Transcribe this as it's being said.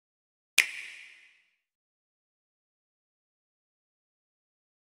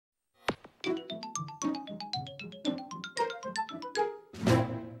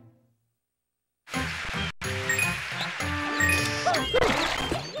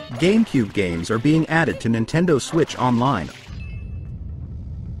GameCube games are being added to Nintendo Switch Online.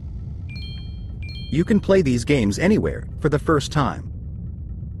 You can play these games anywhere, for the first time.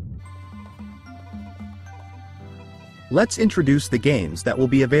 Let's introduce the games that will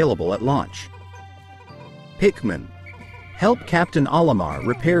be available at launch. Pikmin. Help Captain Olimar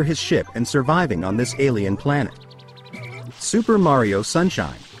repair his ship and surviving on this alien planet. Super Mario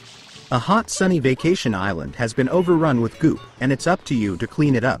Sunshine. A hot sunny vacation island has been overrun with goop, and it's up to you to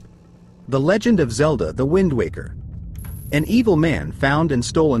clean it up. The Legend of Zelda: The Wind Waker. An evil man found and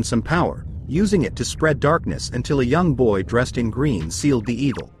stolen some power, using it to spread darkness until a young boy dressed in green sealed the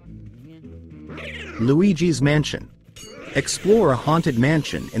evil. Luigi's Mansion. Explore a haunted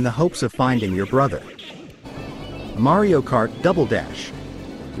mansion in the hopes of finding your brother. Mario Kart Double Dash.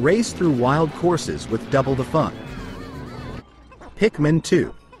 Race through wild courses with double the fun. Pikmin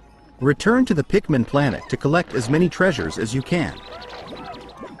 2. Return to the Pikmin planet to collect as many treasures as you can.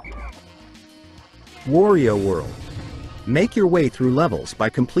 Wario World. Make your way through levels by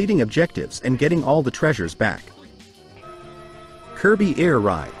completing objectives and getting all the treasures back. Kirby Air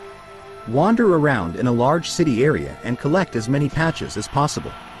Ride. Wander around in a large city area and collect as many patches as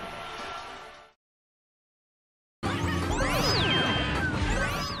possible.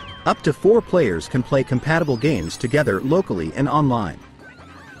 Up to 4 players can play compatible games together locally and online.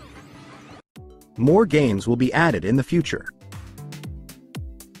 More games will be added in the future.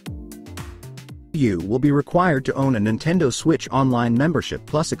 You will be required to own a Nintendo Switch Online membership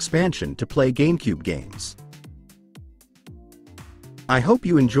plus expansion to play GameCube games. I hope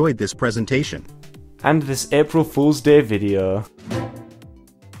you enjoyed this presentation. And this April Fool's Day video.